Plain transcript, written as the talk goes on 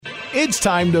It's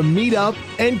time to meet up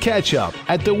and catch up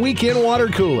at the Weekend Water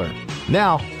Cooler.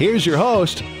 Now, here's your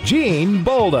host, Gene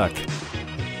Bolduc.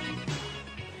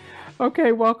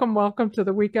 Okay, welcome to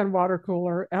the Weekend Water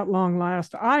Cooler at long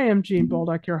last. I am Gene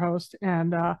Bolduc, your host,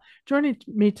 and joining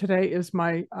me today is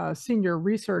my senior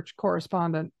research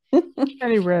correspondent,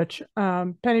 Penny Rich.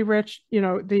 Penny Rich, you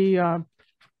know, the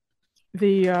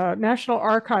National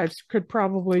Archives could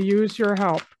probably use your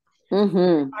help.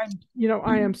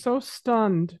 I am so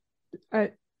stunned,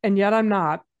 and yet I'm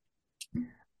not,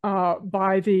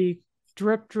 by the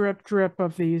drip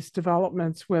of these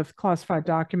developments with classified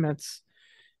documents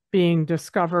being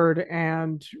discovered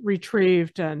and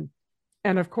retrieved. And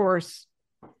of course,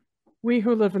 we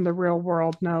who live in the real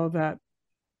world know that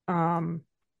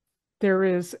there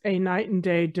is a night and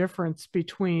day difference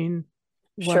between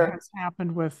what has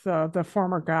happened with the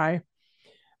former guy.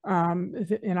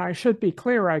 And I should be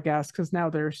clear, I guess, because now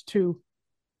there's two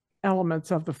elements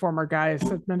of the former guy's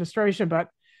administration, but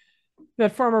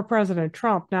that former President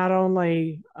Trump not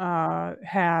only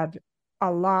had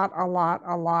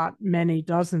many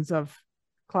dozens of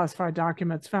classified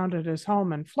documents found at his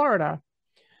home in Florida,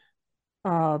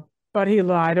 but he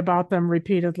lied about them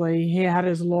repeatedly. He had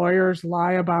his lawyers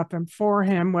lie about them for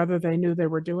him, whether they knew they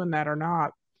were doing that or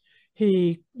not.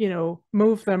 He,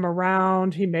 moved them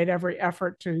around. He made every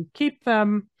effort to keep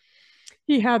them.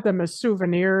 He had them as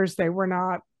souvenirs. They were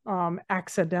not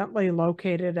accidentally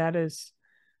located at his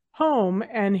home,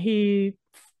 and he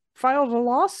filed a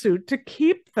lawsuit to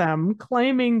keep them,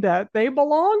 claiming that they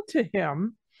belonged to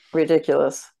him.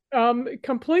 Ridiculous.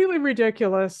 Completely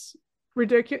ridiculous.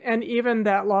 And even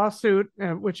that lawsuit,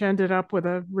 which ended up with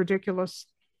a ridiculous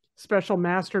special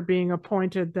master being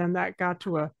appointed, then that got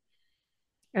to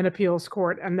an appeals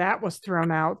court, and that was thrown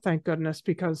out, thank goodness,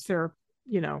 because there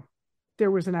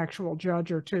was an actual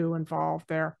judge or two involved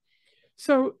there.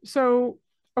 So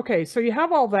you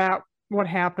have all that, what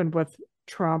happened with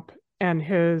Trump and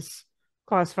his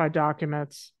classified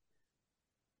documents.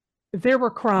 There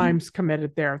were crimes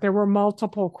committed there. There were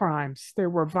multiple crimes. There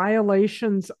were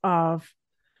violations of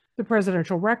the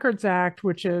Presidential Records Act,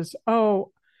 which is,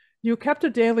 you kept a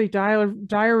daily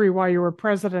diary while you were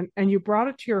president and you brought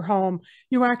it to your home.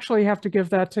 You actually have to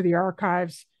give that to the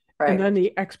archives. Right. And then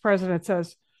the ex-president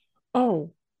says,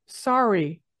 oh,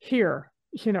 sorry, here,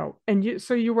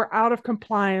 so you were out of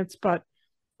compliance, but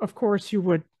of course you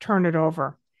would turn it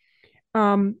over.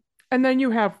 And then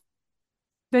you have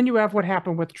what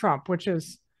happened with Trump, which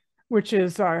is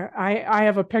I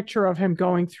have a picture of him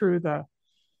going through the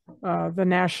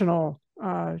national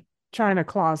china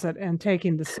closet and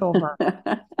taking the silver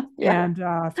and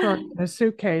throwing it in a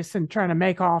suitcase and trying to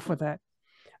make off with it.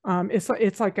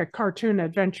 It's like a cartoon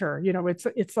adventure,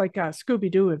 it's like a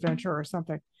Scooby-Doo adventure or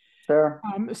something. Sure.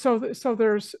 So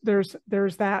there's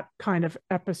that kind of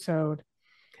episode.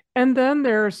 And then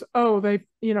there's,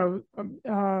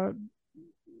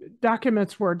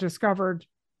 documents were discovered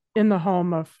in the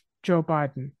home of Joe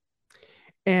Biden.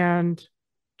 And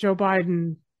Joe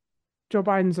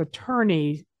Biden's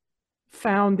attorney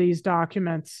found these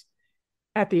documents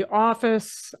at the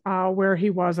office where he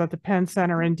was at the Penn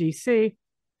Center in D.C.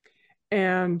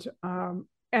 and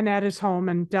at his home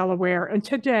in Delaware. And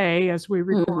today, as we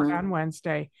record on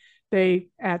Wednesday, they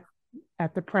at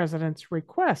the president's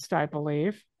request, I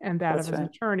believe, and that of his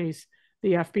attorneys,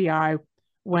 the FBI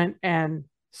went and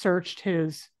searched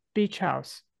his beach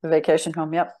house, the vacation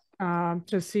home,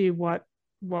 to see what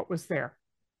was there.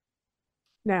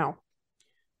 Now,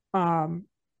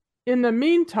 in the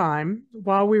meantime,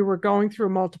 while we were going through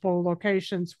multiple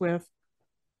locations with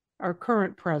our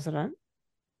current president,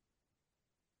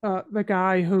 the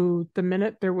guy who, the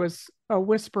minute there was a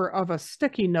whisper of a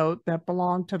sticky note that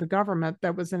belonged to the government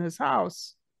that was in his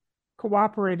house,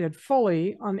 cooperated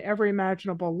fully on every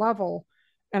imaginable level.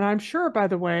 And I'm sure, by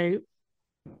the way,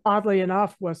 oddly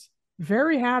enough, was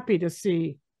very happy to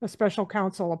see a special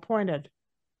counsel appointed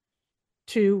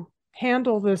to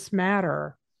handle this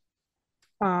matter.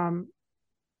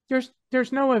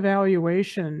 There's no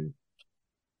evaluation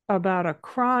about a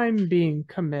crime being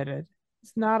committed.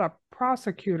 It's not a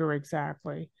prosecutor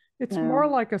exactly. It's more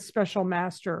like a special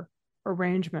master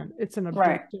arrangement. It's an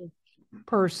objective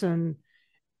person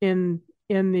in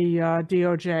the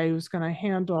DOJ who's going to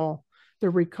handle the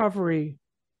recovery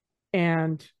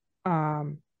and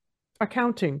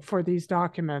accounting for these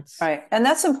documents. Right. And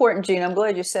that's important, Gene. I'm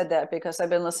glad you said that, because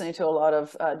I've been listening to a lot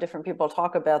of different people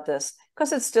talk about this,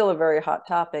 because it's still a very hot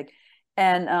topic.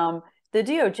 And the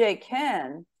DOJ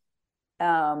can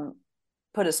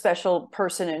put a special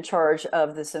person in charge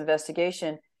of this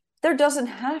investigation. There doesn't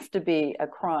have to be a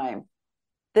crime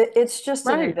It's just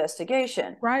an Right.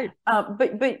 investigation. Right.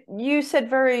 But you said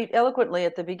very eloquently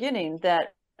at the beginning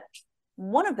that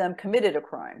one of them committed a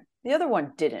crime, the other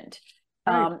one didn't.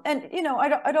 Right. And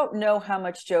I don't know how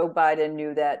much Joe Biden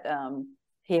knew that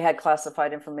he had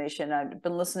classified information. I've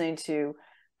been listening to,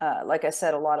 like I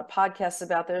said, a lot of podcasts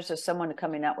about this. There's someone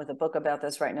coming out with a book about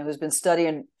this right now who's been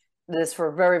studying this for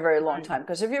a very, very long time.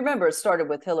 Because if you remember, it started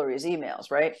with Hillary's emails,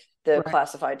 right? The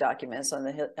classified documents on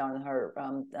her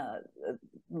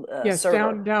yes,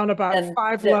 server. down about And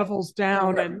 5 levels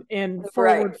down and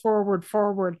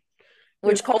forward.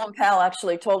 Which Colin Powell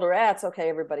actually told her, it's okay,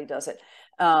 everybody does it.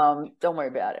 Don't worry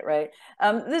about it, right?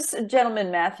 This gentleman,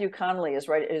 Matthew Connolly, is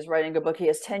writing a book. He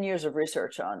has 10 years of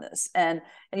research on this. And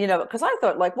because I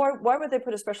thought, like, why would they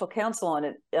put a special counsel on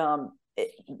it?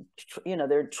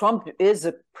 Trump is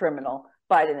a criminal,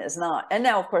 Biden is not. And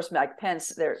now, of course, Mike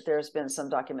Pence, there's been some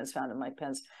documents found in Mike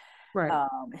Pence, right.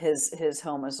 His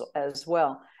home as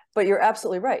well. But you're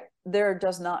absolutely right. There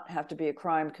does not have to be a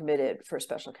crime committed for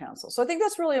special counsel. So I think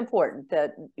that's really important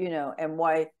that, and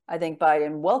why I think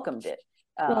Biden welcomed it.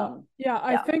 I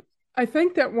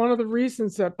think that one of the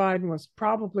reasons that Biden was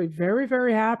probably very,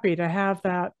 very happy to have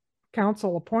that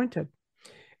counsel appointed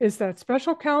is that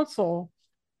special counsel,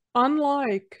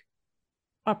 unlike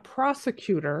a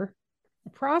prosecutor,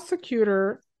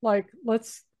 like,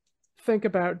 let's think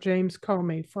about James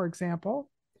Comey, for example,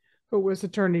 who was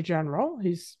Attorney General.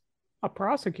 He's a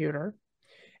prosecutor,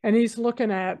 and he's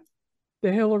looking at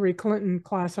the Hillary Clinton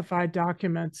classified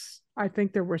documents. I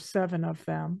think there were 7 of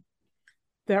them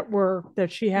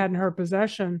that she had in her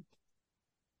possession,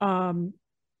 in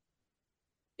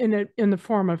the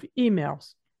form of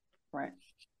emails. Right.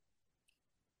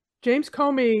 James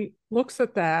Comey looks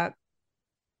at that,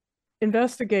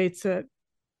 investigates it,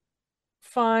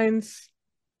 finds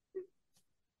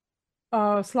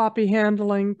sloppy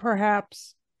handling,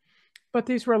 perhaps, but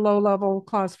these were low-level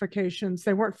classifications.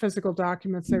 They weren't physical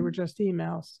documents; they were just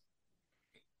emails.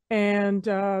 And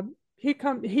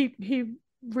he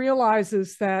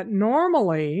realizes that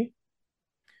normally,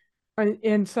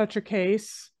 in such a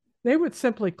case, they would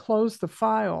simply close the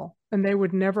file and they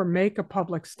would never make a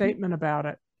public statement about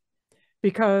it,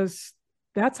 because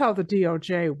that's how the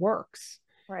DOJ works.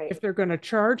 Right. If they're going to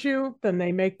charge you, then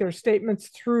they make their statements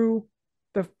through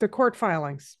the court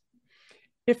filings.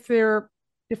 If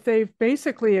they've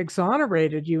basically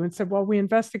exonerated you and said, well, we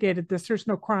investigated this, there's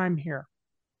no crime here.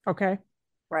 Okay.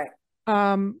 Right.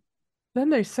 Then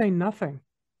they say nothing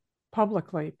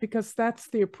publicly, because that's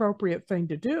the appropriate thing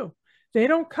to do. They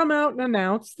don't come out and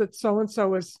announce that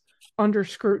so-and-so is under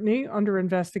scrutiny, under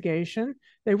investigation.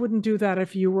 They wouldn't do that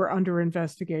if you were under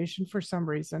investigation for some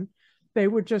reason. They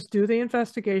would just do the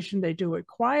investigation. They do it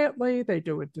quietly. They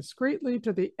do it discreetly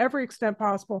to every extent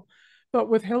possible. But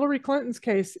with Hillary Clinton's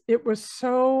case, it was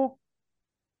so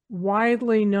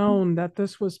widely known that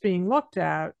this was being looked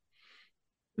at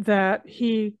that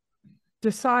he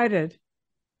decided,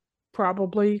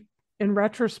 probably in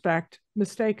retrospect,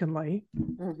 mistakenly,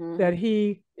 that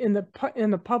he, in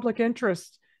the public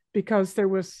interest, because there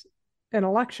was an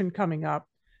election coming up,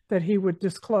 that he would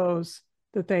disclose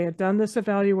that they had done this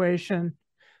evaluation,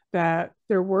 that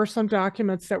there were some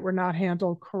documents that were not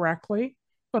handled correctly,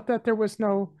 but that there was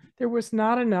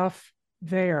not enough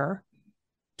there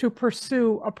to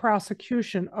pursue a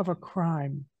prosecution of a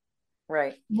crime.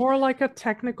 Right. More like a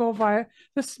technical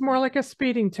this is more like a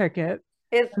speeding ticket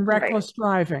and reckless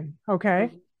driving. Okay.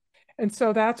 Mm-hmm. And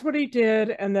so that's what he did.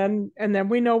 And then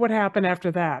we know what happened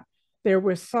after that. There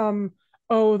was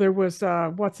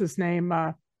what's his name?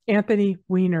 Anthony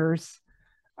Weiner's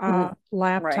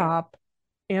laptop.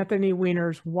 Right. Anthony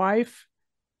Weiner's wife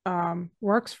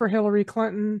works for Hillary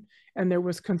Clinton, and there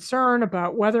was concern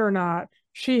about whether or not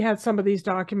she had some of these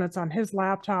documents on his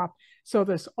laptop. So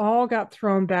this all got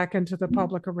thrown back into the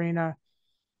public arena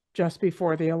just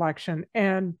before the election.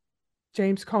 And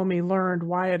James Comey learned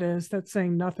why it is that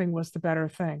saying nothing was the better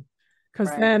thing, because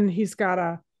then he's got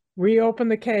to reopen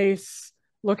the case,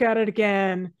 look at it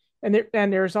again, and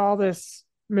there's all this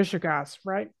mishigas,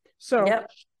 right? So,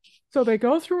 So they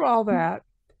go through all that,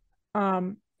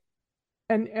 and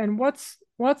what's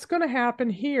going to happen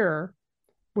here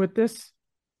with this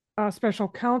special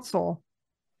counsel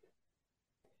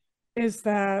is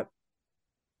that,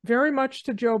 very much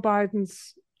to Joe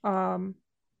Biden's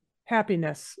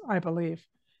happiness, I believe,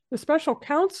 the special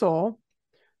counsel,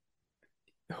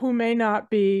 who may not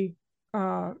be,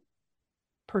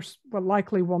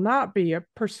 likely will not be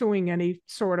pursuing any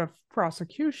sort of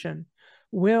prosecution,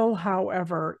 will,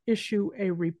 however, issue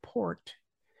a report,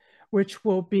 which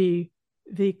will be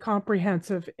the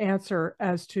comprehensive answer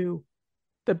as to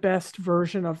the best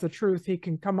version of the truth he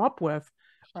can come up with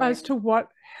as to what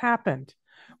happened,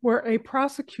 where a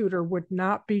prosecutor would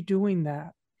not be doing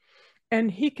that. And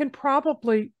he can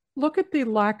probably look at the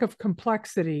lack of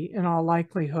complexity in all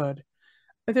likelihood.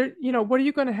 There, what are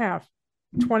you going to have?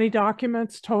 20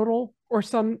 documents total or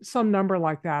some number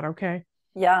like that, okay?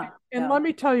 Yeah. And let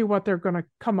me tell you what they're going to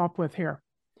come up with here.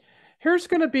 Here's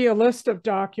going to be a list of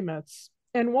documents,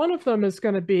 and one of them is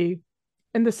going to be,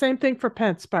 and the same thing for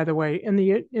Pence, by the way, in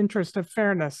the interest of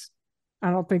fairness.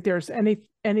 I don't think there's any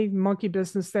monkey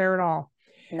business there at all.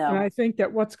 No. And I think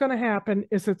that what's going to happen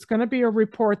is it's going to be a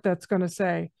report that's going to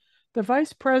say the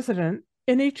vice president,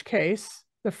 in each case,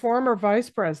 the former vice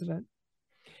president,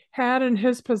 had in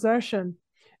his possession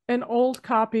an old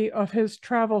copy of his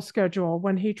travel schedule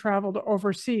when he traveled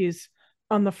overseas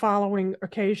on the following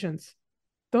occasions.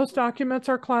 Those documents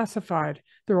are classified.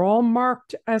 They're all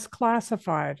marked as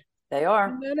classified. They are.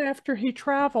 And then after he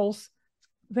travels,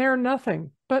 they're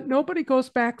nothing. But nobody goes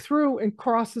back through and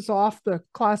crosses off the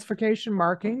classification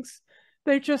markings.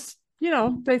 They just,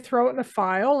 they throw it in a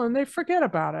file and they forget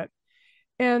about it.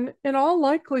 And in all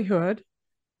likelihood,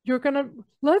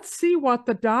 let's see what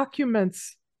the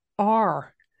documents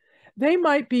are. They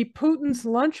might be Putin's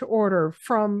lunch order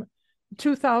from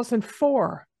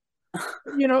 2004.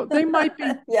 They might be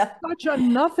such a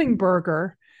nothing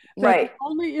burger that right. The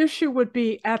only issue would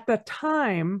be at the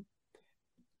time,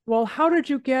 well, how did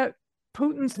you get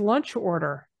Putin's lunch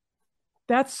order?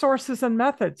 That's sources and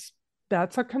methods.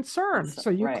 That's a concern. So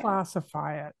you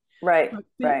classify it. Right. But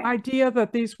the idea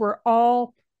that these were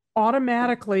all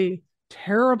automatically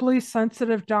terribly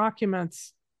sensitive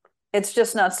documents. It's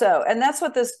just not so. And that's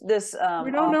what this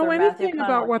we don't know anything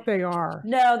about what they are.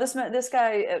 No, this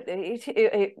guy,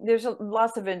 there's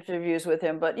lots of interviews with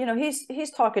him, but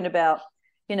he's talking about,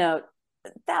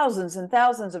 thousands and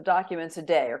thousands of documents a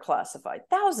day are classified.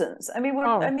 Thousands. I mean,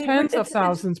 tens of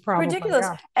thousands, probably. Ridiculous.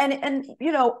 Yeah. And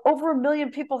over 1 million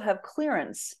people have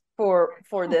clearance for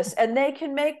this, and they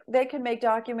can make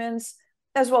documents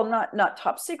as well, not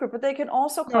top secret, but they can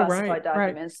also classify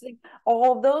documents. Right.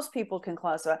 All of those people can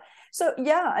classify. So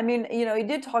yeah, I mean, he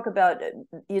did talk about,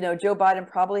 Joe Biden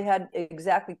probably had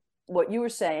exactly what you were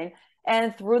saying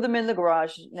and threw them in the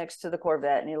garage next to the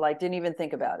Corvette, and he didn't even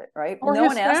think about it, right? Or no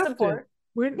one asked him for it.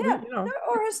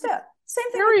 Or his staff.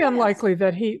 Same thing. Very unlikely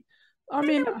that he. I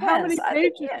mean, how many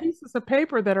pieces of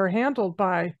paper that are handled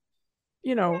by,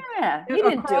 he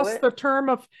didn't across do it. The term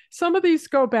of some of these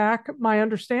go back. My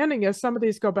understanding is some of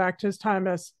these go back to his time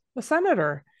as a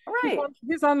senator. Right.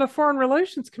 He's on the Foreign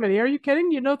Relations Committee. Are you kidding?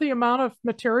 The amount of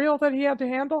material that he had to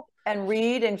handle and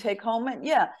read and take home. And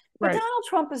but Donald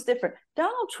Trump is different.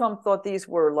 Donald Trump thought these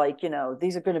were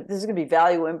this is going to be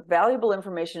valuable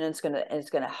information, and it's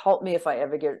going to help me if I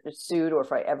ever get sued or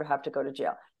if I ever have to go to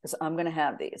jail, because I'm going to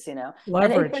have these,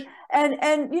 leverage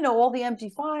and all the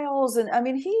empty files. And I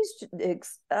mean, he's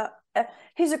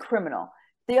a criminal.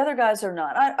 The other guys are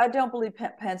not. I don't believe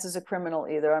Pence is a criminal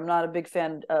either. I'm not a big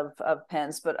fan of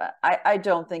Pence, but I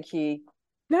don't think he.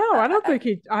 No, I don't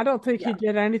think he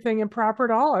did anything improper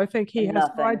at all. I think he has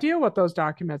no idea what those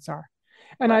documents are.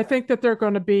 And I think that they're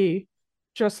going to be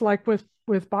just like with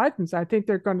Biden's. I think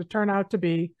they're going to turn out to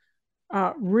be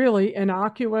really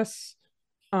innocuous,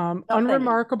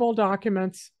 unremarkable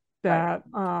documents that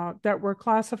were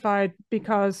classified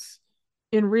because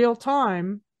in real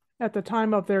time, at the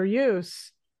time of their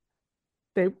use,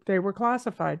 they were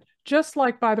classified. Just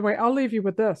like, by the way, I'll leave you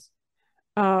with this.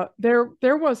 There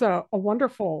was a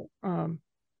wonderful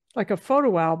a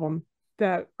photo album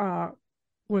that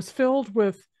was filled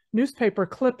with newspaper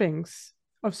clippings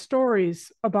of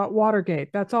stories about Watergate.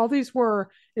 That's all these were,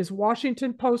 is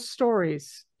Washington Post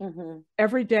stories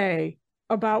every day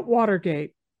about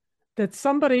Watergate, that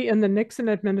somebody in the Nixon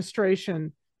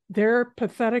administration, their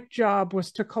pathetic job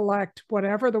was to collect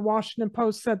whatever the Washington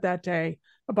Post said that day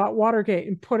about Watergate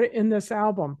and put it in this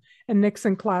album, and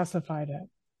Nixon classified it.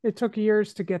 It took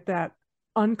years to get that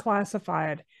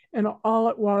unclassified, and all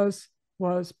it was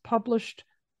published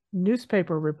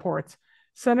newspaper reports.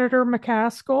 Senator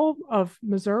McCaskill of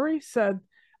Missouri said,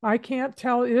 I can't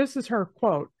tell, this is her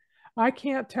quote, I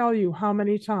can't tell you how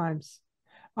many times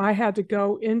I had to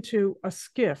go into a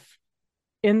SCIF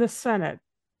in the Senate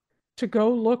to go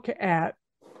look at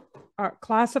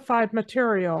classified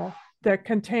material that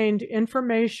contained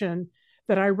information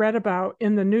that I read about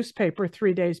in the newspaper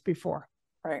 3 days before.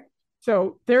 Right.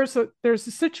 So there's a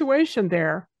situation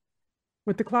there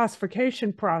with the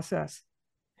classification process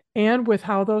and with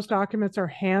how those documents are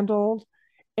handled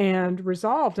and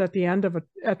resolved at the end of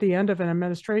an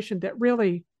administration that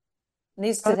really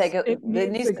needs to take it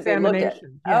needs needs to be looked at.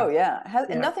 examination. Oh Yes. yeah. And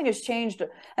Yes. nothing has changed.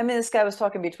 I mean, this guy was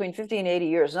talking between 50 and 80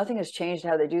 years. Nothing has changed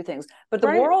how they do things. But the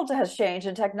Right. world has changed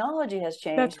and technology has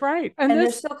changed. That's right. And they're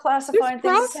this still classifying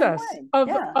things the same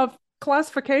process way. of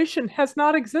classification has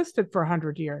not existed for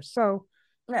 100 years. So,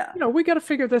 Yeah. you know, we got to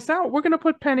figure this out. We're going to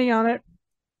put Penny on it,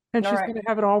 and All she's right. going to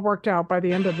have it all worked out by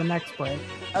the end of the next break.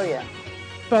 Oh yeah.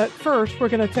 But first, we're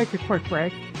going to take a quick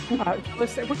break. We're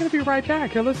going to be right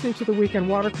back. You're listening to the Weekend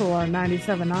Water Cooler on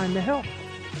 97.9 The Hill.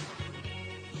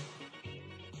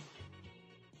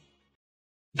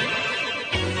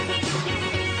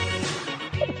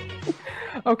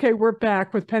 Okay, we're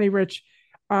back with Penny Rich.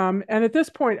 And at this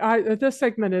point, this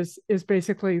segment is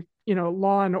basically, you know,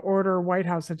 Law and Order White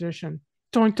House edition.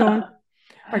 Doink, doink.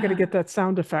 I got to get that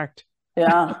sound effect.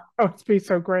 Yeah. Oh, it's be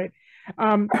so great.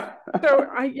 So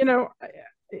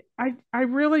I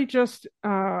really just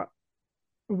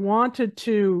wanted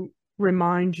to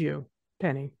remind you,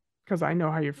 Penny, because I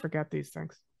know how you forget these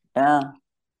things. Yeah.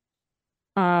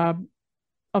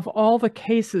 Of all the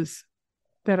cases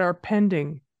that are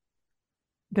pending,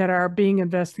 that are being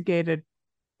investigated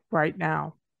right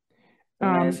now.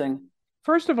 Amazing.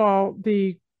 First of all,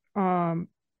 the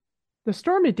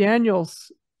Stormy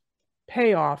Daniels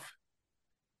payoff,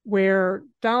 where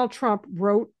Donald Trump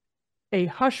wrote a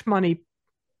hush money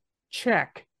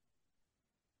check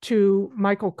to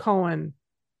Michael Cohen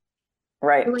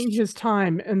Right. during his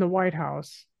time in the White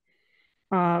House,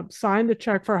 signed the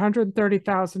check for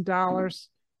 $130,000.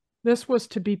 This was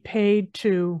to be paid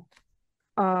to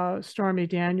Stormy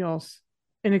Daniels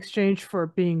in exchange for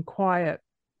being quiet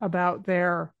about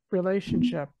their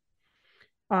relationship.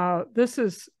 This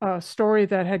is a story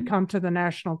that had come to the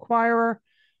National Enquirer.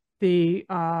 The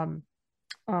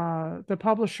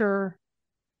publisher,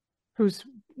 whose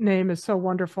name is so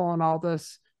wonderful in all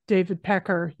this, David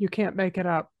Pecker, you can't make it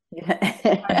up.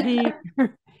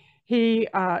 He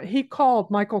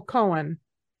called Michael Cohen.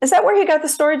 Is that where he got the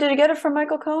story? Did he get it from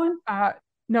Michael Cohen?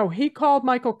 No, he called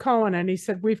Michael Cohen and he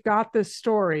said, "We've got this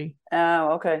story."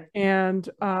 Oh, okay. And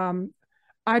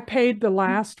I paid the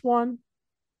last one,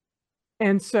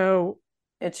 and so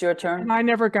it's your turn. And I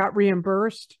never got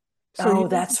reimbursed. So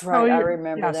that's right. I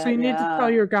remember that. So you need to tell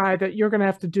your guy that you're going to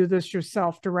have to do this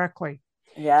yourself directly.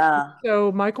 Yeah.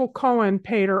 So Michael Cohen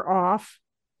paid her off,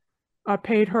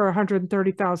 paid her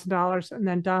 $130,000, and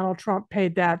then Donald Trump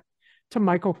paid that to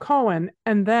Michael Cohen,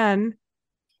 and then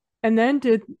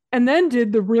did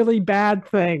the really bad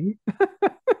thing.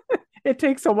 It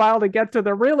takes a while to get to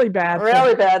the really bad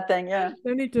thing. Yeah.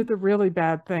 Then he did the really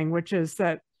bad thing, which is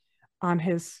that on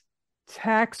his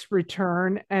tax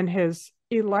return and his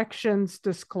elections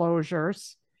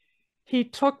disclosures, he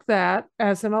took that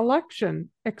as an election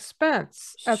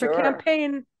expense, as a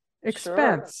campaign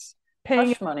expense,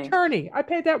 paying an attorney. I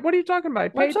paid that. What are you talking about? I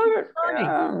paid an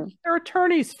attorney. Their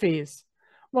attorney's fees.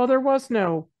 Well, there was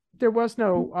no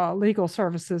legal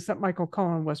services that Michael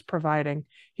Cohen was providing.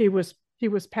 He was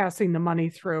passing the money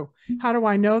through. How do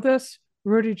I know this?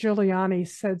 Rudy Giuliani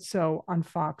said so on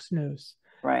Fox News.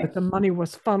 Right. That the money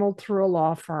was funneled through a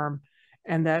law firm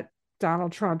and that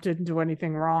Donald Trump didn't do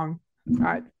anything wrong.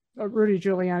 Rudy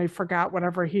Giuliani forgot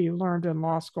whatever he learned in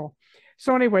law school.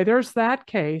 So anyway, there's that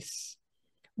case,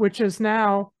 which is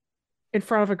now in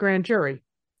front of a grand jury.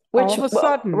 All of a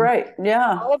sudden,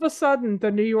 all of a sudden,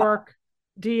 the New York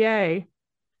DA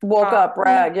woke up.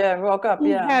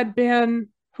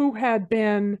 Who had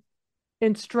been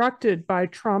instructed by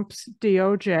Trump's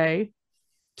DOJ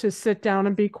to sit down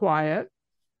and be quiet,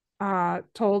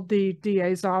 told the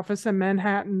DA's office in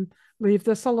Manhattan, leave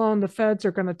this alone, the feds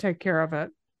are going to take care of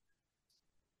it.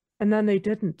 And then they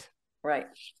didn't. Right.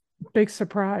 Big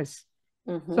surprise.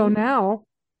 Mm-hmm. So now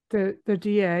the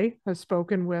DA has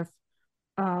spoken with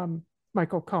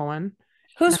Michael Cohen.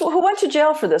 Who went to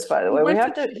jail for this, by the way?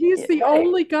 He's the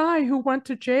only guy who went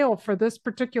to jail for this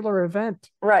particular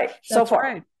event. Right. So far.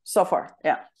 Right. So far.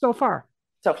 Yeah. So far.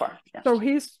 Yeah. So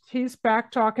he's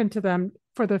back talking to them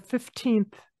for the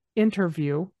 15th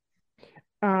interview.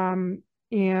 And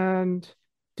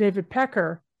David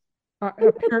Pecker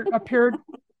appeared.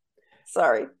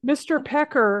 Sorry. Mr.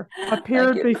 Pecker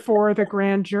appeared before the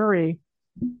grand jury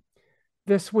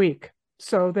this week.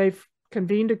 So they've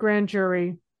convened a grand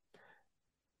jury.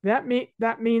 That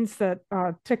means that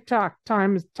TikTok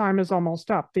time is almost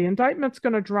up. The indictment's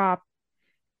going to drop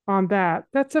on that.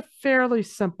 That's a fairly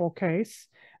simple case.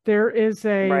 There is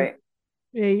a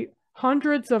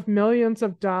hundreds of millions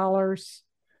of dollars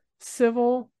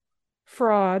civil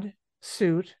fraud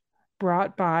suit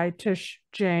brought by Tish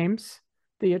James,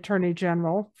 the Attorney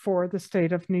General for the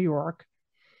state of New York.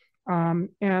 And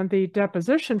the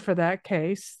deposition for that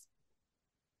case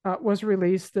was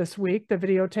released this week, the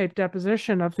videotaped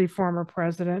deposition of the former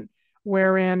president,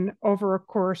 wherein over a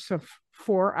course of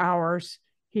 4 hours,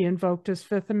 he invoked his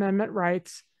Fifth Amendment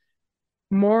rights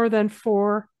more than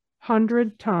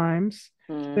 400 times.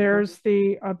 Mm-hmm. There's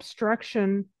the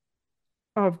obstruction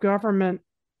of government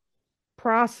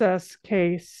process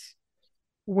case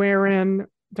wherein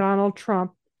Donald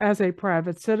Trump, as a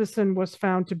private citizen, was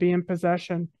found to be in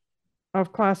possession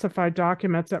of classified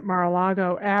documents at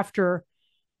Mar-a-Lago after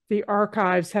the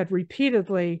archives had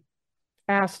repeatedly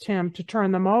asked him to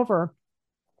turn them over,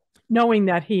 knowing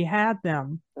that he had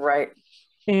them. Right.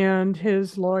 And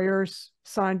his lawyers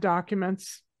signed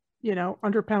documents,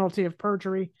 under penalty of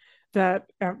perjury, that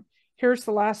here's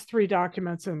the last 3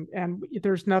 documents and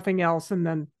there's nothing else. And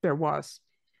then there was.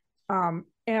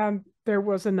 And there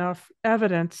was enough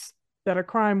evidence that a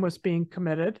crime was being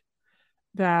committed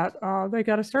that they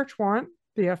got a search warrant,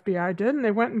 the FBI did, and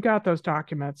they went and got those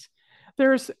documents.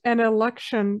 There's an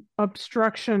election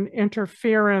obstruction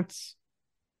interference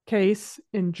case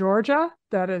in Georgia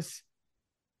that is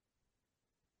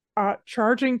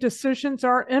charging decisions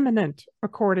are imminent,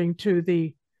 according to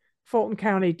the Fulton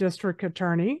County District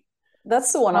Attorney.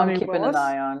 That's the one I'm keeping an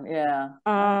eye on. Yeah.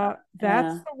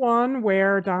 That's the one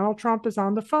where Donald Trump is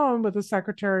on the phone with the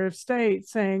Secretary of State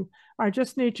saying, I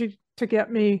just need you to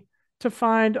get me to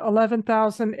find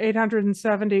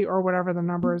 11,870 or whatever the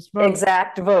number is. Votes.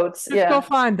 Exact votes. Just go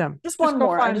find them. Just one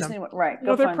more. I just need one. Right.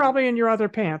 They're probably in your other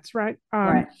pants, right?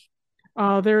 Right.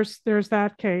 There's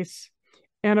that case.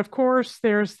 And of course,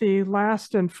 there's the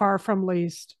last and far from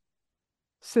least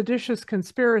seditious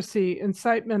conspiracy,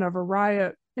 incitement of a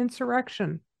riot,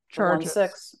 insurrection charges.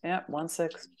 1-6. Yeah,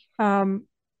 1-6.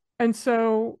 And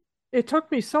so it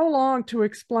took me so long to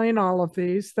explain all of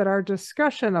these that our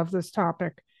discussion of this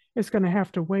topic is going to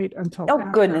have to wait until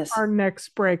our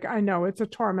next break. I know it's a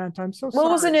torment. I'm so sorry.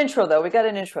 Well, it was an intro, though. We got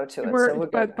an intro to it.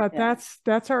 But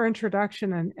that's our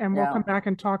introduction, and we'll come back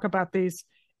and talk about these.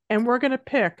 And we're going to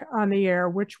pick on the air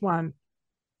which one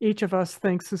each of us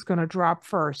thinks is going to drop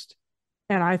first.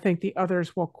 And I think the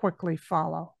others will quickly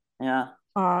follow. Yeah.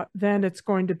 Then it's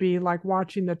going to be like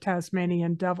watching the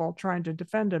Tasmanian devil trying to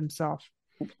defend himself,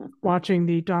 watching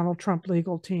the Donald Trump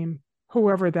legal team,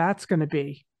 whoever that's going to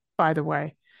be, by the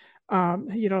way.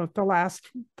 The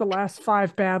last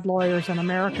 5 bad lawyers in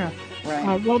America.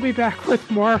 Right. We'll be back with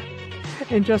more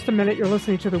in just a minute. You're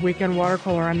listening to the Weekend Water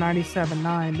Cooler on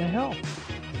 97.9 The Hill.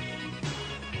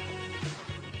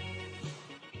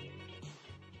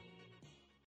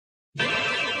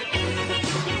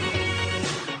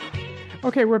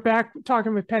 Okay, we're back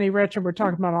talking with Penny Rich, and we're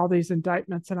talking about all these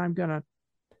indictments, and I'm gonna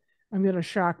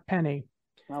shock Penny.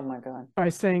 Oh my God! By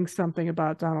saying something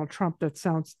about Donald Trump that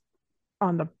sounds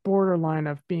on the borderline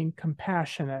of being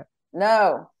compassionate.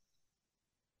 No,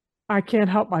 I can't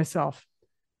help myself.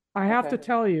 I have to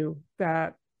tell you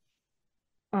that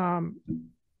I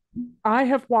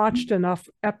have watched enough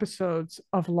episodes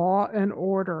of Law and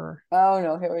Order. Oh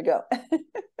no, here we go.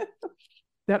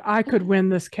 That I could win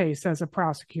this case as a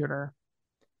prosecutor.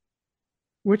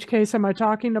 Which case am I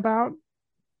talking about?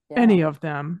 Yeah. Any of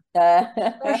them,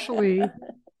 especially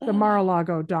the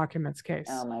Mar-a-Lago documents case.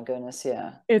 Oh my goodness,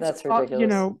 yeah, that's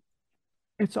ridiculous.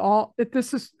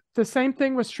 This is the same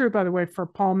thing was true, by the way, for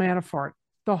Paul Manafort.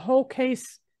 The whole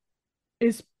case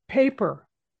is paper.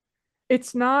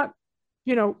 It's not,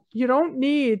 you don't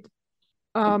need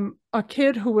a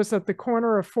kid who was at the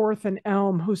corner of 4th and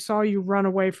Elm who saw you run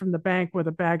away from the bank with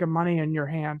a bag of money in your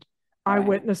hand. Right.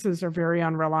 Eyewitnesses are very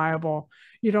unreliable.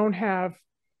 You don't have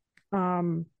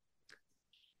an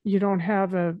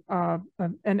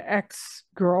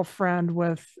ex-girlfriend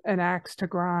with an axe to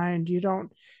grind. You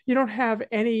don't have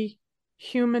any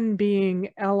human being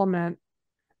element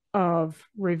of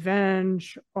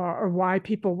revenge or why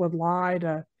people would lie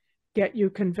to get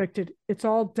you convicted. It's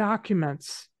all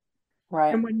documents.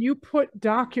 Right. And when you put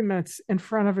documents in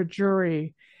front of a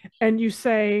jury and you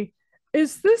say,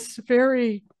 is this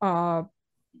very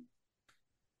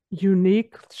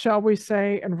unique, shall we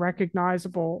say, and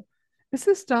recognizable? Is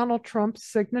this Donald Trump's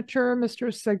signature,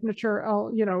 Mr. Signature,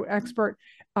 expert?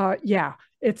 Yeah,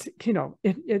 it's,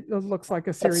 it looks like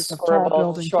a series of tall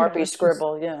buildings. Sharpie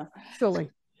scribble, yeah. Silly.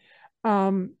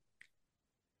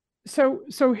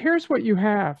 So here's what you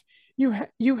have.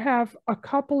 You have a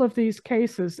couple of these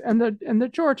cases, and the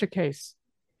Georgia case,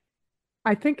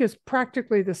 I think, is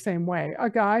practically the same way. A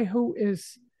guy who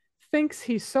thinks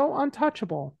he's so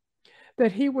untouchable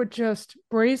that he would just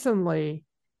brazenly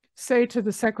say to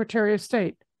the Secretary of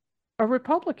State, a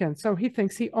Republican, so he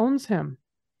thinks he owns him,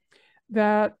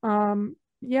 that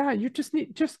you just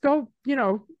go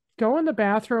in the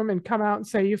bathroom and come out and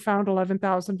say you found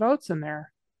 11,000 votes in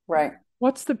there. Right.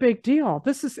 What's the big deal?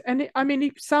 This is, and I mean,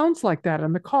 he sounds like that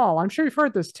in the call. I'm sure you've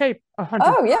heard this tape 100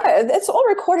 Oh yeah, it's all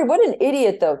recorded. What an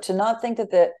idiot, though, to not think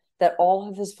that all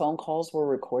of his phone calls were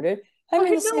recorded. I Well,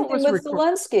 mean, he the knew same it thing was with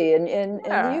recorded. Zelensky in the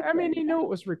Yeah, I mean, Ukraine. he knew it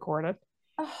was recorded.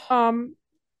 Oh,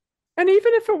 And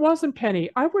even if it wasn't Penny,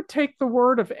 I would take the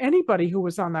word of anybody who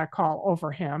was on that call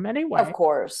over him of anyway.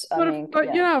 course. I mean, But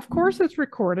yeah. yeah, of course it's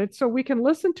recorded, so we can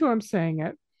listen to him saying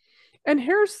it. And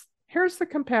here's the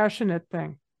compassionate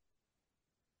thing.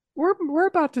 We're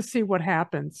about to see what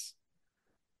happens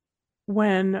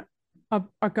when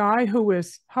a guy who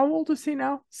is, how old is he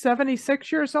now?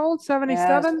 76 years old, Yeah,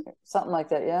 77? something like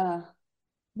that. Yeah.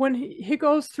 When he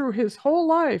goes through his whole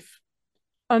life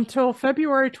until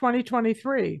February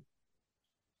 2023,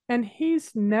 and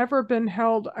he's never been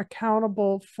held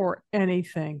accountable for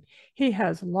anything. He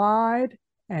has lied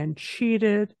and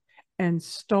cheated and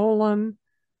stolen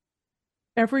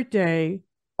every day,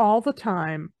 all the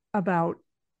time, about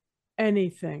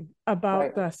anything,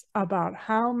 about this, about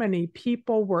how many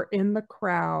people were in the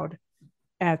crowd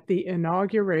at the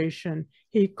inauguration.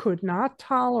 He could not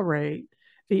tolerate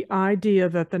the idea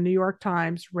that the New York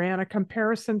Times ran a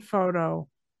comparison photo.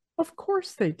 Of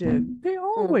course they did. They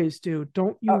always do.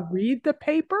 Don't you read the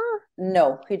paper?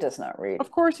 No, he does not read. Of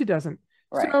course he doesn't.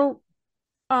 Right. So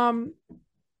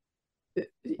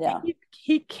yeah.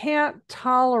 he can't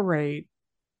tolerate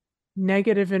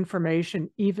negative information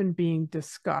even being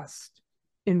discussed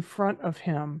in front of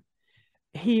him.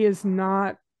 He is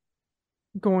not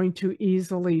going to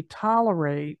easily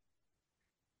tolerate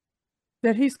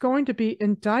that he's going to be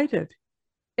indicted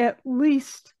at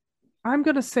least, I'm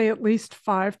going to say at least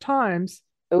 5 times.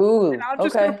 Ooh, and I'm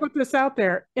just going to put this out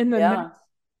there in the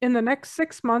next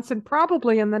 6 months and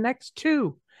probably in the next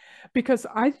 2, because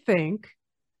I think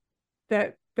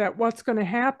that what's going to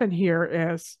happen here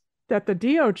is that the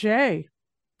DOJ,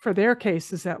 for their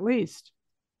cases at least,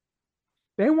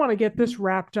 they want to get this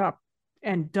wrapped up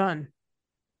and done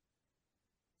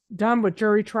with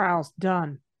jury trials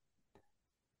done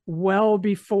well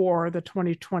before the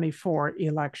 2024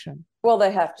 election. Well,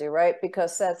 they have to, right?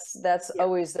 Because that's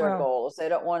always their goals. They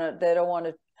don't want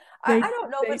to. I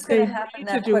don't know what's going to happen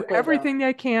that quickly. They do everything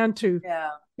they can to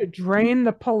drain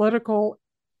the political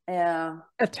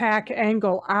attack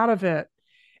angle out of it.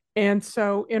 And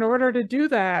so in order to do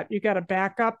that, you got to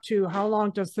back up to how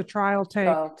long does the trial take?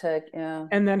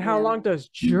 And then how long does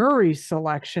jury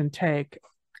selection take?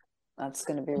 That's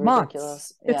going to be months.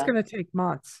 Ridiculous. It's going to take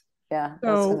months. Yeah.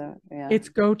 So it's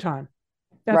go time.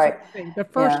 That's right. The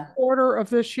first quarter of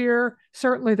this year,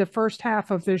 certainly the first half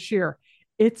of this year,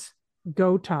 it's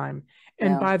go time.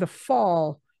 And by the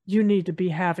fall, you need to be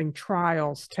having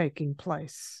trials taking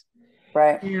place.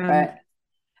 Right. Right.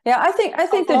 Yeah, I think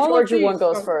the Georgia one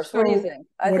goes first. What do you think?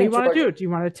 What do you want to do? Do you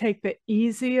want to take the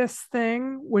easiest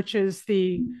thing, which is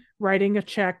the writing a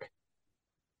check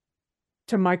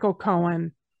to Michael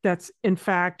Cohen that's in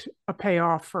fact a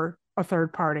payoff for a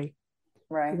third party?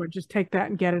 Right. We'll just take that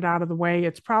and get it out of the way.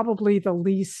 It's probably the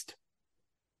least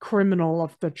criminal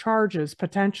of the charges,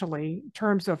 potentially, in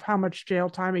terms of how much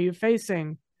jail time are you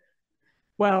facing.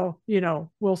 Well,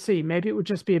 we'll see. Maybe it would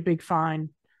just be a big fine.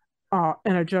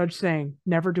 And a judge saying,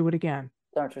 never do it again.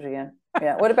 Don't do it again.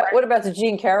 Yeah. What about the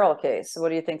Jean Carroll case? What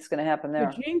do you think is going to happen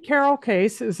there? The Jean Carroll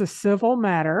case is a civil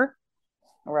matter.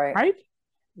 Right. Right?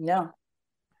 Yeah.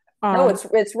 No,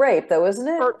 it's rape though, isn't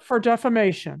it? For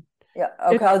defamation. Yeah.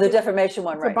 Okay. The defamation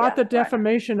one, right? It's about the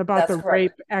defamation, about the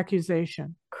rape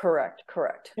accusation. Correct.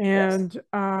 And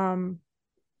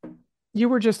you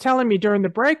were just telling me during the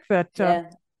break that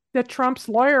that Trump's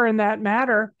lawyer in that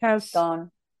matter has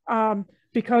gone.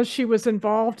 Because she was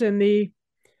involved in the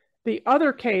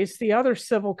other case, the other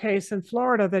civil case in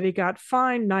Florida that he got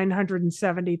fined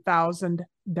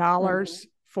 $970,000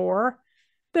 for,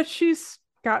 that she's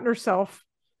gotten herself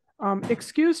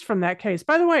excused from that case.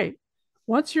 By the way,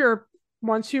 once you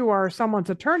are someone's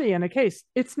attorney in a case,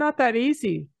 it's not that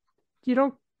easy.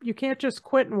 You can't just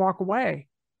quit and walk away.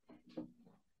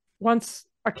 Once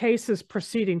a case is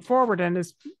proceeding forward and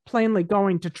is plainly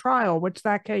going to trial, which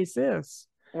that case is.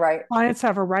 Right. Clients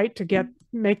have a right to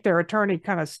make their attorney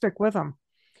kind of stick with them.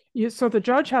 So the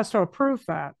judge has to approve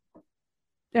that.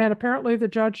 And apparently the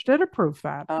judge did approve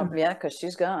that. Yeah, because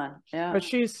she's gone. Yeah. But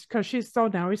so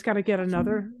now he's got to get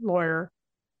another lawyer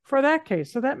for that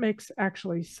case. So that makes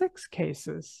actually 6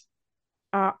 cases.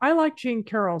 I like Jean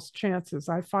Carroll's chances.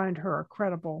 I find her a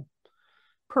credible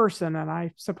person, and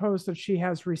I suppose that she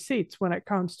has receipts when it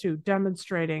comes to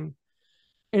demonstrating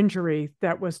injury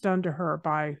that was done to her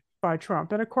by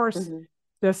Trump. And of course,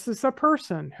 this is a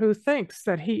person who thinks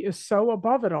that he is so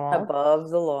above it all.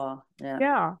 Above the law.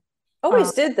 Yeah.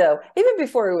 Always did, though, even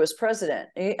before he was president.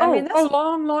 I mean,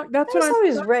 long. That's what how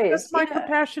he's raised. That's my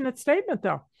compassionate statement,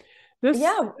 though. This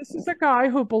is a guy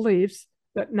who believes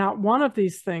that not one of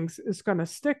these things is going to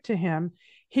stick to him.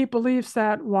 He believes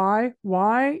that. Why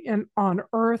on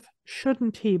earth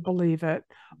shouldn't he believe it?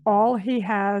 All he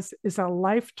has is a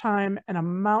lifetime and a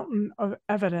mountain of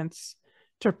evidence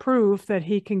to prove that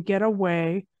he can get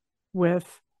away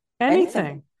with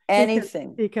anything.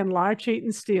 He can lie, cheat,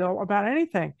 and steal about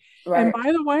anything. Right. And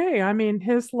by the way, I mean,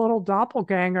 his little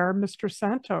doppelganger, Mr.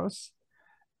 Santos,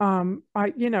 I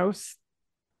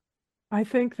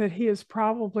think that he is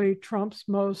probably Trump's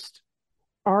most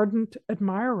ardent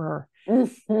admirer.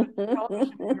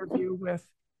 Television interview with,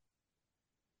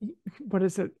 what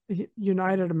is it,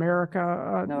 United America?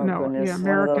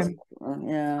 American. I don't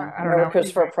America's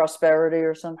know. For Prosperity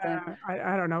or something.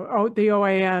 I don't know. Oh, the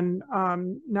OAN,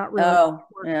 not really.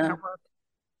 Network.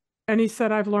 And he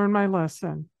said, "I've learned my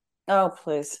lesson." Oh,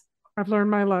 please. I've learned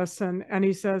my lesson. And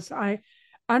he says,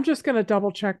 I'm just going to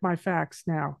double check my facts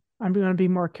now. I'm going to be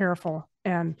more careful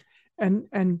and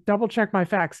double check my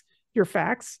facts. Your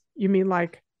facts? You mean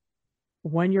like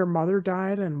when your mother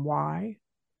died and why?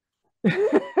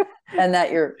 And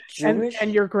that you're Jewish?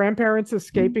 And your grandparents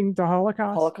escaping the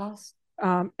Holocaust?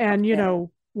 And you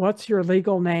know, what's your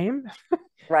legal name?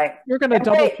 Right. You're going to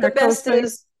double check those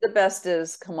things. The best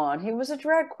is, come on, he was a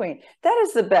drag queen. That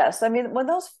is the best. I mean, when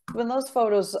those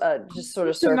photos just sort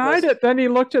of denied it, then he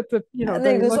looked at the, and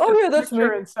then he goes, "Oh yeah, that's me,"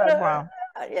 and said, "Wow,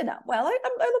 well, I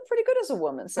look pretty good as a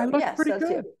woman." So I look yes, pretty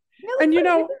good. And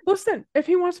listen, if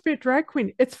he wants to be a drag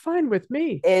queen, it's fine with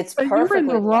me. It's perfectly you're in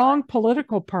the fine. Wrong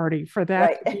political party for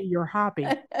that to be your hobby,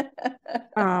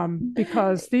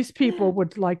 because these people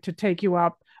would like to take you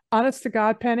up. Honest to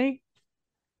God, Penny,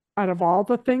 out of all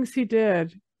the things he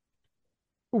did,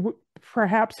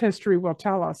 perhaps history will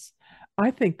tell us,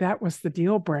 I think that was the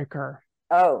deal breaker.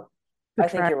 Oh, I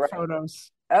think you're right.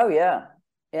 Photos. Oh yeah.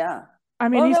 I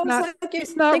mean,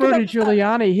 he's not Rudy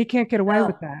Giuliani. He can't get away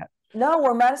with that. No,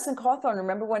 or Madison Cawthorn.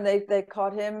 Remember when they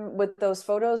caught him with those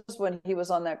photos when he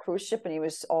was on that cruise ship and he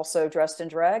was also dressed in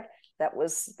drag? That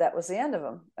was the end of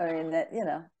him. I mean,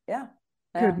 yeah.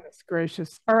 Goodness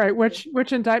gracious! All right, which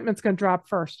indictment's going to drop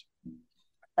first?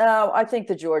 I think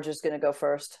the George is going to go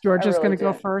first. Georgia's going to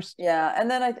go first. Yeah, and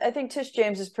then I think Tish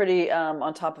James is pretty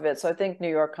on top of it. So I think New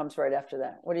York comes right after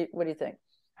that. What do you think?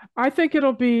 I think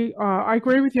it'll be. I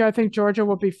agree with you. I think Georgia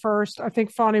will be first. I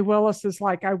think Fani Willis is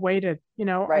like, I waited.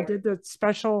 I did the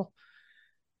special,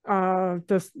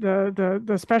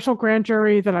 the special grand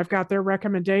jury that I've got their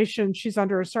recommendation. She's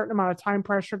under a certain amount of time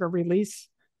pressure to release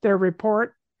their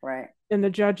report. Right. And the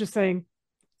judge is saying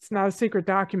it's not a secret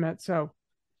document. So,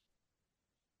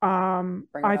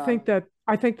 I think that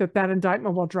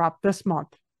indictment will drop this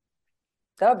month.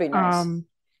 That would be nice.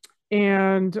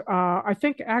 And I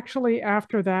think actually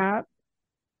after that,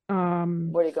 what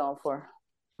are you going for?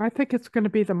 I think it's going to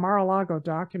be the Mar-a-Lago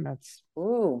documents.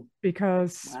 Ooh,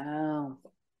 because wow,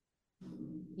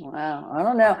 I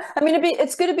don't know. I mean,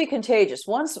 it's going to be contagious.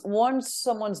 Once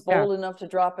someone's bold enough to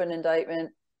drop an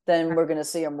indictment, then we're going to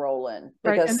see them roll in.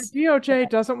 Because, right, and the DOJ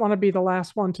doesn't want to be the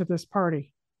last one to this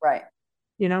party. Right.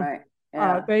 Right.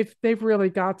 Yeah. They've really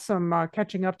got some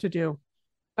catching up to do.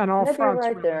 On all fronts,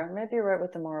 right there. Maybe you're right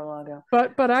with the Mar-a-Lago.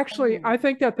 But actually, I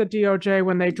think that the DOJ,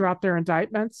 when they drop their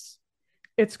indictments,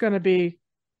 it's going to be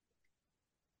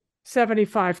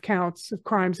 75 counts of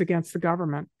crimes against the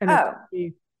government, and it's going to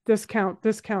be this count,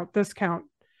 this count, this count.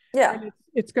 Yeah, and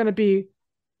it's going to be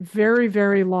very,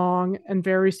 very long and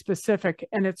very specific,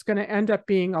 and it's going to end up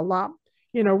being a lot.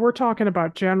 We're talking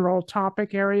about general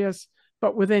topic areas,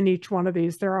 but within each one of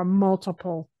these, there are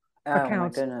multiple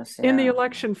accounts. My goodness, in the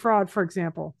election fraud, for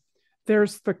example,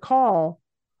 there's the call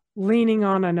leaning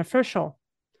on an official,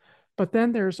 but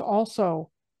then there's also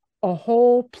a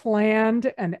whole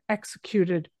planned and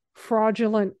executed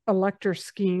fraudulent elector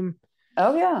scheme.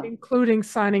 Oh yeah, including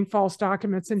signing false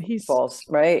documents. And he's false,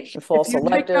 right? False if you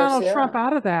electors. Take Donald Trump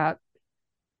out of that,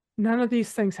 none of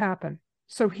these things happen.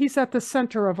 So he's at the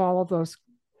center of all of those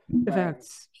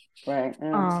events. Right.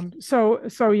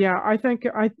 So yeah, I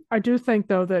do think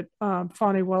though that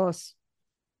Fani Willis,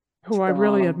 who I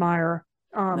really admire,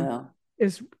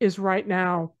 is right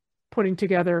now putting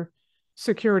together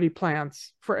security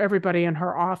plans for everybody in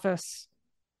her office,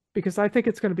 because I think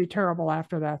it's going to be terrible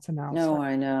after that's announced. No,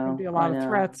 I know. There'll be a lot of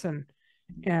threats and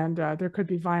there could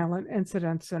be violent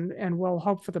incidents, and we'll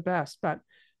hope for the best. But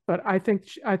I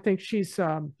think she's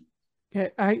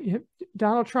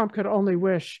Donald Trump could only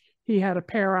wish he had a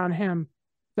pair on him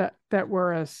that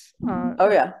were as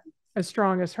as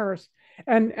strong as hers.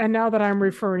 And now that I'm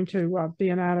referring to the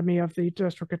anatomy of the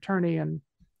district attorney in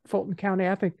Fulton County,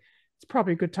 I think it's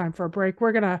probably a good time for a break.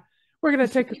 We're gonna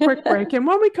take a quick break, and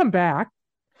when we come back,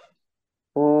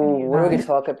 Oh, what are we going to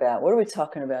talk about? What are we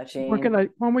talking about, Jean?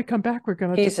 When we come back, we're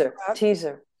gonna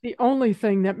teaser the only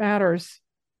thing that matters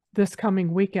this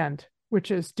coming weekend, which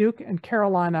is Duke and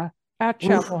Carolina at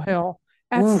Chapel Hill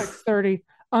at 6:30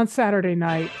 on Saturday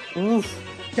night.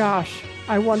 Gosh,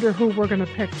 I wonder who we're going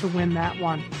to pick to win that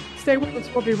one. Stay with us.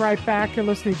 We'll be right back. You're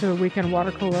listening to the Weekend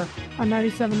Water Cooler on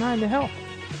 97.9 The Hill.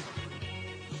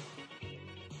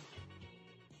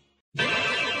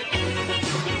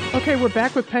 Okay, we're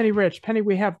back with Penny Rich. Penny,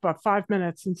 we have about 5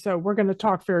 minutes, and so we're going to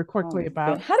talk very quickly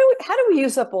about how do we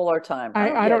use up all our time?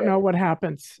 I don't know what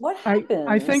happens. What happens?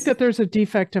 I think that there's a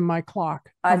defect in my clock.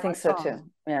 I think so too.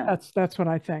 Yeah, that's what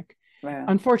I think. Yeah.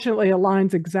 Unfortunately, it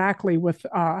aligns exactly with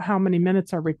how many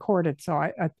minutes are recorded, so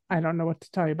I don't know what to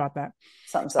tell you about that.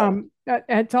 Something's up.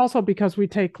 It's also because we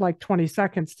take like 20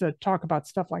 seconds to talk about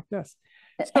stuff like this.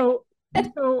 So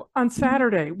on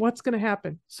Saturday, what's going to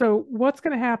happen? So what's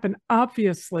going to happen?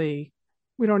 Obviously,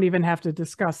 we don't even have to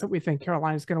discuss that we think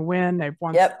Carolina's going to win. They've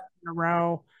won in a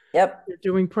row. Yep. They're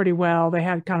doing pretty well. They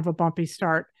had kind of a bumpy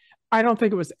start. I don't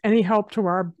think it was any help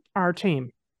to our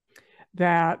team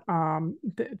that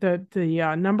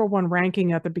the number one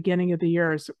ranking at the beginning of the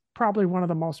year is probably one of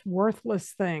the most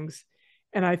worthless things.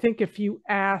 And I think if you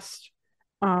asked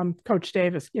Coach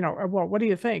Davis, well, what do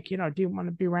you think? Do you want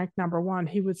to be ranked number one?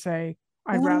 He would say,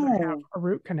 I'd rather have a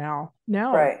root canal.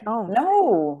 No, right.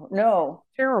 No.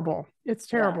 Terrible. It's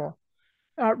terrible.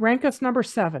 Yeah. Rank us number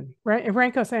 7.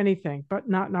 Rank us anything, but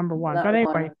not number 1. But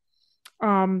anyway,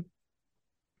 I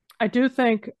do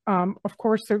think, of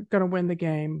course, they're going to win the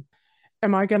game.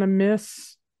 Am I going to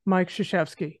miss Mike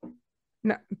Krzyzewski?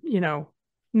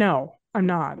 No, I'm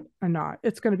not.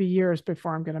 It's going to be years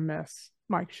before I'm going to miss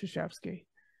Mike Krzyzewski.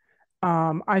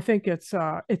 I think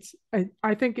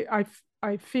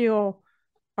I feel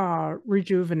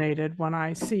rejuvenated when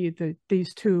I see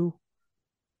these two,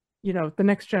 the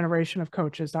next generation of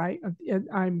coaches.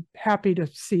 I'm happy to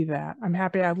see that. I'm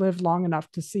happy I lived long enough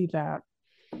to see that.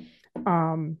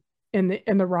 In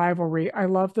the rivalry, I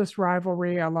love this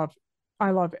rivalry. I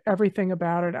love everything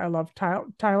about it. I love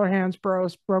Tyler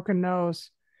Hansbrough's broken nose,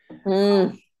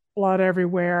 blood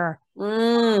everywhere.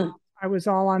 I was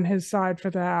all on his side for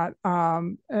that.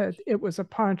 It was a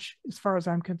punch as far as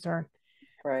I'm concerned.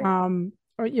 Right.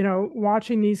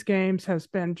 Watching these games has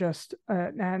been just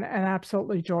an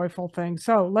absolutely joyful thing.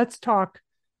 So let's talk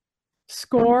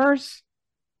scores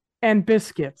and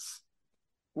biscuits.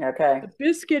 Okay. The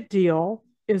biscuit deal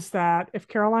is that if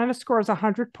Carolina scores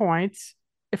 100 points,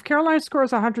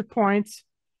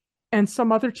 and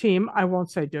some other team, I won't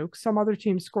say Duke, some other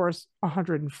team scores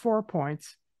 104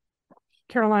 points,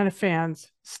 Carolina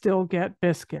fans still get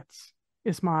biscuits,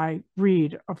 is my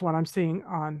read of what I'm seeing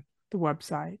on the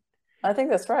website. I think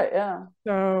that's right. Yeah.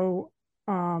 So,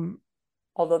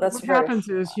 although that's what happens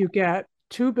is you get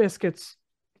 2 biscuits,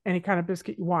 any kind of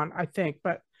biscuit you want, I think,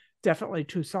 but definitely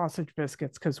 2 sausage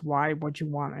biscuits, because why would you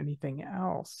want anything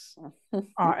else?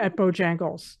 At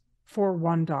Bojangles for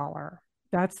 $1.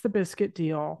 That's the biscuit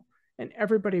deal, and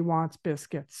everybody wants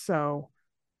biscuits. So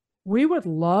we would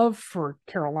love for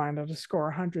Carolina to score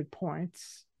 100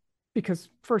 points because,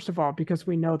 first of all, because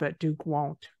we know that Duke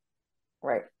won't.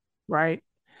 Right?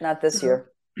 Not this year.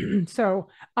 So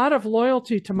out of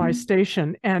loyalty to my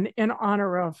station and in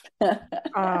honor of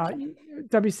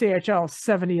WCHL's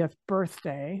 70th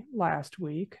birthday last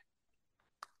week,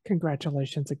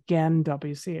 congratulations again,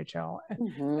 WCHL.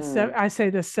 I say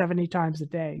this 70 times a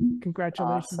day.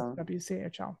 Congratulations, awesome.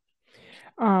 WCHL.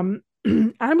 I'm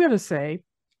going to say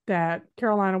that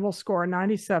Carolina will score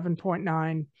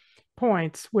 97.9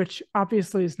 points, which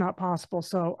obviously is not possible.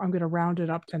 So I'm going to round it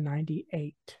up to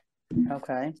 98.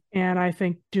 Okay. And I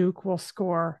think Duke will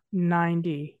score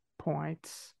 90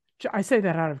 points. I say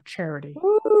that out of charity.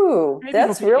 Ooh,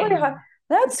 that's really high.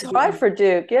 That's high for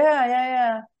Duke.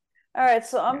 Yeah. All right,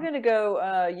 so I'm going to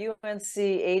go UNC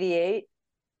 88,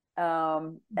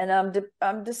 and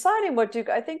I'm deciding what Duke.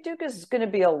 I think Duke is going to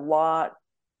be a lot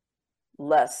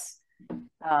less,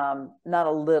 not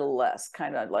a little less,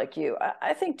 kind of like you.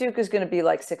 I think Duke is going to be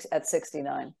like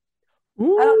 69.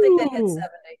 Ooh. I don't think they hit 70.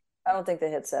 I don't think they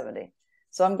hit 70.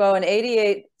 So I'm going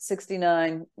 88,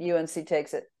 69. UNC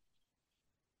takes it.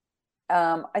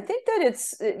 I think that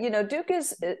it's, Duke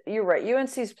is, you're right.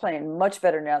 UNC is playing much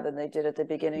better now than they did at the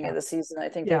beginning of the season. I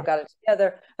think they've got it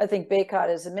together. I think Baycott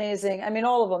is amazing. I mean,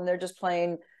 all of them, they're just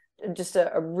playing just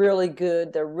a really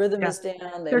good, their rhythm is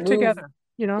down. They're together,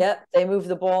 Yep, they move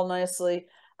the ball nicely.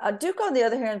 Duke, on the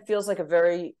other hand, feels like a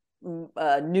very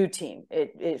new team.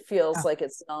 It feels like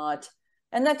it's not,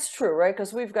 and that's true, right?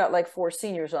 Because we've got like 4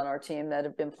 seniors on our team that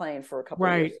have been playing for a couple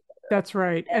of years. That's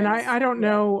right. And I don't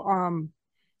know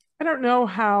I don't know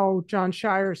how John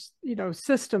Shire's,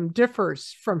 system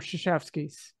differs from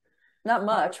Krzyzewski's. Not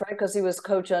much, right? Because he was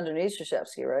coach underneath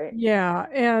Krzyzewski, right? Yeah,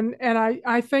 and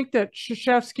I think that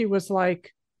Krzyzewski was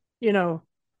like,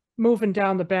 moving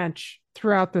down the bench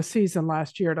throughout the season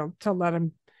last year to let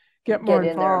him get more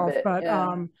involved.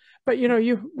 But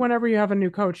you whenever you have a new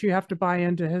coach, you have to buy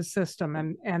into his system,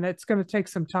 and it's going to take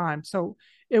some time. So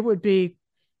it would be,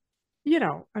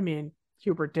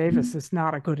 Hubert Davis is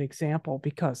not a good example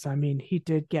because he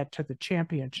did get to the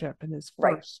championship in his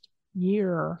first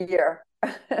year.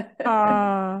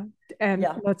 And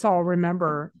let's all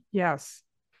remember, yes,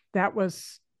 that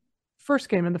was first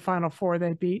game in the Final Four.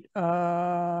 They beat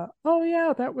that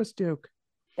was Duke.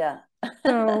 Yeah.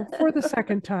 So for the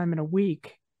second time in a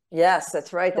week. Yes,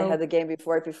 that's right. They had the game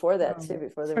before that too.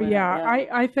 Before they went out.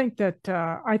 I think that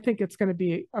I think it's going to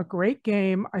be a great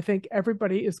game. I think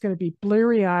everybody is going to be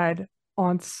bleary-eyed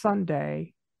on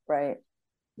Sunday, right?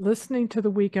 Listening to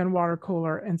the Weekend Water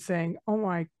Cooler and saying, "Oh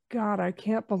my God, I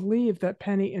can't believe that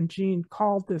Penny and Jean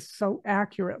called this so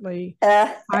accurately.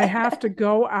 I have to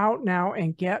go out now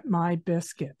and get my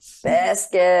biscuits."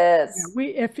 Biscuits.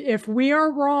 If we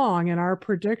are wrong in our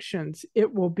predictions,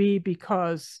 it will be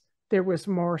because there was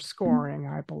more scoring,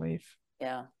 I believe.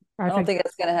 Yeah. I don't think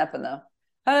that's going to happen, though.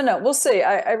 I don't know. We'll see.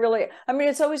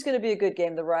 It's always going to be a good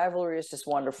game. The rivalry is just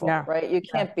wonderful, right? You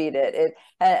can't beat it.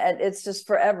 And it's just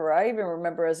forever. I even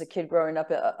remember as a kid growing up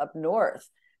north,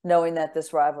 knowing that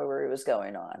this rivalry was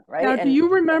going on, right? Now, do you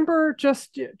remember,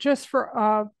 just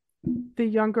for the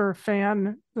younger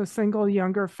fan, the single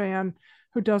younger fan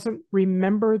who doesn't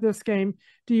remember this game,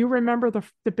 do you remember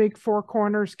the Big Four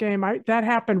Corners game? That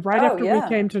happened right after we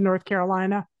came to North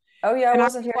Carolina. Oh, yeah, I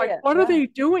wasn't here yet. What are they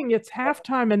doing? It's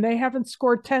halftime, and they haven't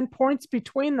scored 10 points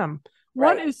between them.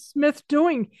 What is Smith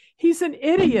doing? He's an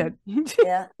idiot.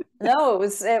 Yeah. No,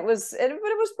 but it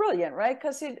was brilliant, right?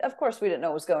 Because of course we didn't know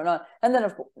what was going on. And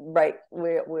then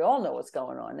we all know what's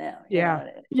going on now. Yeah.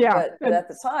 But at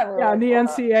the time, and the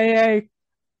NCAA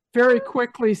very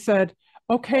quickly said,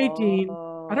 "Okay, Dean."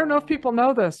 I don't know if people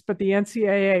know this, but the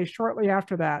NCAA shortly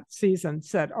after that season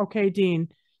said, "Okay, Dean,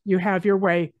 you have your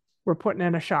way. We're putting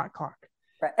in a shot clock."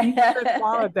 Right. He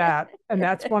wanted that, and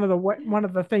that's one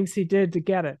of the things he did to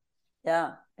get it.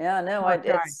 Yeah. No,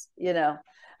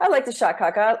 I like the shot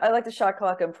clock. I like the shot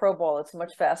clock in pro ball. It's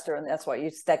much faster, and that's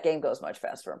why that game goes much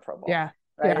faster in pro ball. Yeah.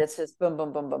 Right. Yeah. It's just boom,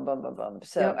 boom, boom, boom, boom, boom, boom.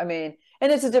 So and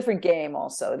it's a different game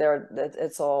also.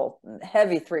 It's all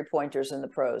heavy 3-pointers in the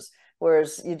pros,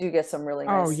 whereas you do get some really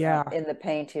nice in the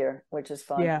paint here, which is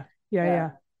fun. Yeah.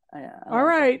 All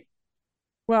right.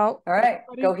 Well, all right.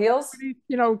 Go Heels.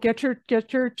 Get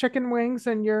your chicken wings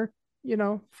and your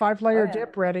 5-layer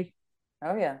dip ready.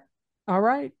 Oh yeah. All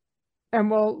right. And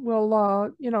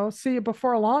we'll see you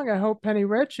before long. I hope, Penny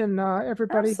Rich, and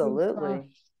everybody.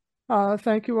 Absolutely.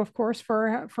 Thank you, of course,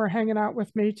 for hanging out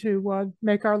with me to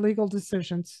make our legal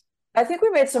decisions. I think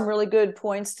we made some really good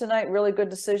points tonight, really good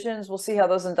decisions. We'll see how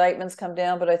those indictments come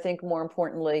down, but I think more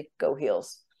importantly, go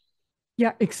Heels.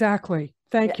 Yeah, exactly.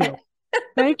 Thank you.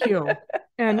 Thank you.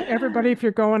 And everybody, if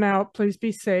you're going out, please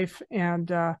be safe.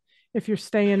 And if you're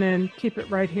staying in, keep it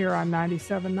right here on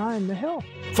 97.9 The Hill.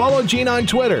 Follow Jean on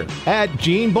Twitter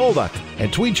 @Jean Bolduc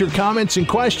and tweet your comments and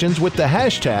questions with the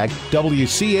hashtag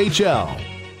WCHL.